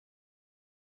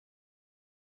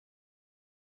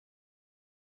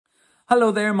Hello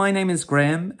there, my name is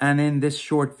Graham, and in this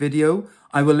short video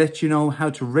I will let you know how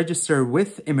to register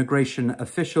with immigration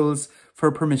officials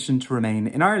for permission to remain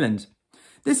in Ireland.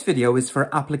 This video is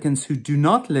for applicants who do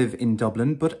not live in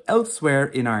Dublin but elsewhere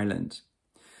in Ireland.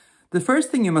 The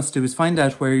first thing you must do is find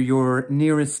out where your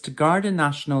nearest Garda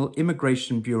National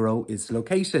Immigration Bureau is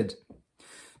located.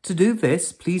 To do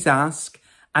this, please ask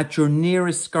at your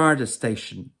nearest Garda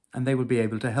station and they will be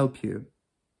able to help you.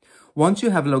 Once you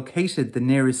have located the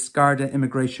nearest Garda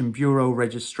Immigration Bureau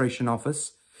registration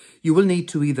office, you will need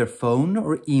to either phone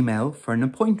or email for an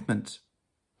appointment.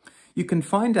 You can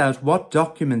find out what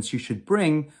documents you should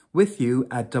bring with you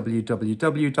at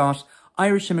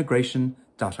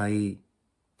www.irishimmigration.ie.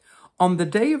 On the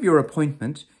day of your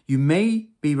appointment, you may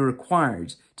be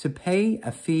required to pay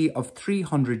a fee of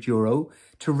 €300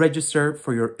 to register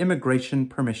for your immigration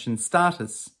permission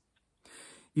status.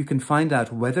 You can find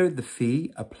out whether the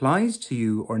fee applies to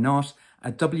you or not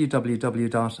at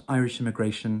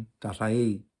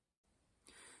www.irishimmigration.ie.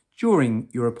 During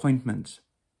your appointment.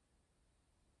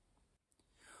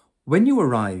 When you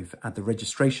arrive at the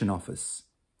registration office,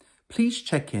 please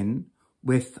check in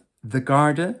with the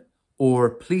Garda or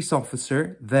police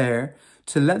officer there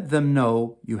to let them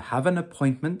know you have an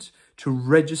appointment to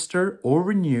register or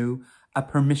renew a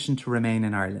permission to remain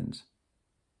in Ireland.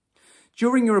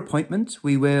 During your appointment,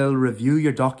 we will review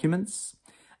your documents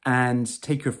and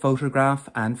take your photograph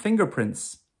and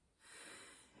fingerprints.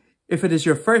 If it is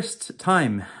your first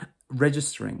time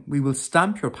registering, we will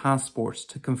stamp your passport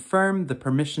to confirm the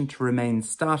permission to remain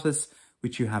status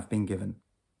which you have been given.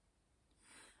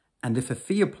 And if a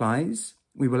fee applies,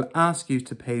 we will ask you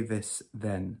to pay this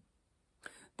then.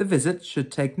 The visit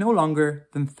should take no longer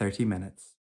than 30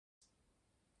 minutes.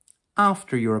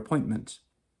 After your appointment.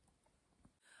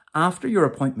 After your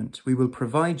appointment, we will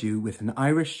provide you with an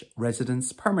Irish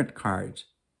residence permit card.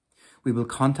 We will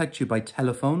contact you by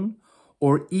telephone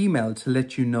or email to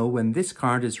let you know when this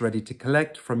card is ready to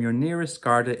collect from your nearest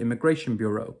Garda Immigration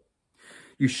Bureau.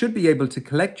 You should be able to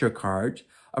collect your card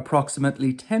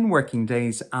approximately 10 working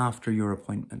days after your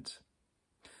appointment.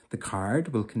 The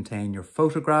card will contain your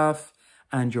photograph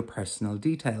and your personal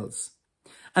details,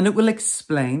 and it will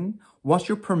explain what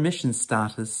your permission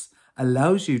status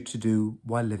allows you to do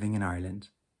while living in Ireland.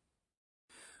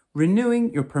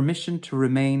 Renewing your permission to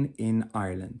remain in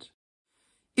Ireland.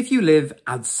 If you live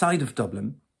outside of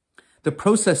Dublin, the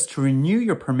process to renew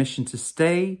your permission to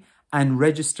stay and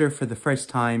register for the first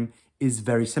time is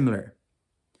very similar.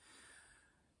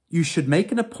 You should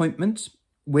make an appointment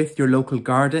with your local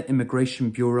Garda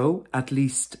Immigration Bureau at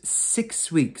least 6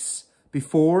 weeks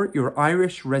before your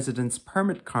Irish residence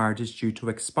permit card is due to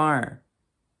expire.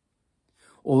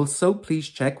 Also, please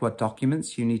check what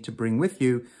documents you need to bring with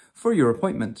you for your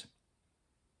appointment.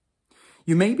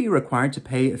 You may be required to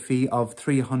pay a fee of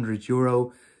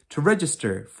 €300 to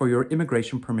register for your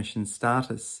immigration permission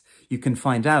status. You can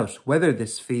find out whether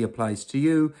this fee applies to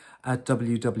you at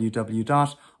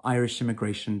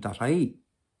www.irishimmigration.ie.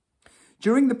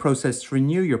 During the process to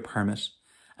renew your permit,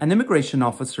 an immigration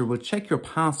officer will check your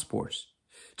passport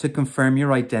to confirm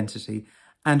your identity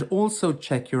and also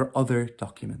check your other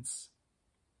documents.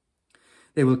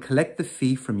 They will collect the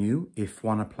fee from you, if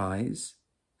one applies,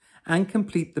 and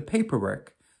complete the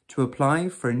paperwork to apply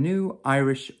for a new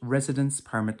Irish residence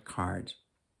permit card.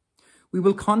 We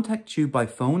will contact you by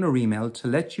phone or email to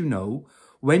let you know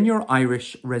when your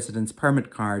Irish residence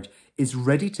permit card is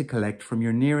ready to collect from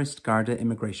your nearest Garda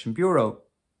Immigration Bureau.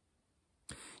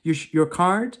 Your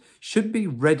card should be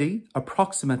ready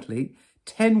approximately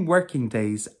 10 working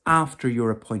days after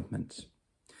your appointment.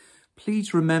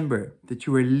 Please remember that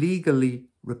you are legally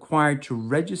required to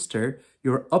register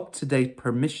your up-to-date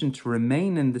permission to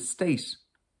remain in the state.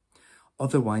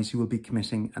 Otherwise, you will be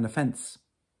committing an offence.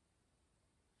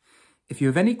 If you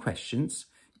have any questions,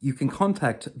 you can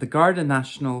contact the Garda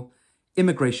National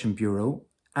Immigration Bureau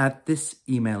at this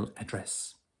email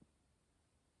address.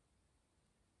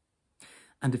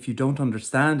 And if you don't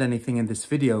understand anything in this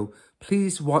video,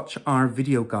 please watch our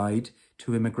video guide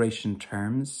to immigration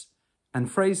terms and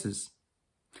phrases.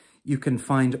 You can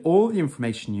find all the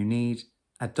information you need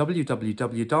at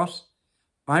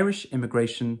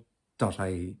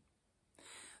www.irishimmigration.ie.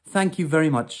 Thank you very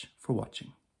much for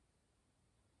watching.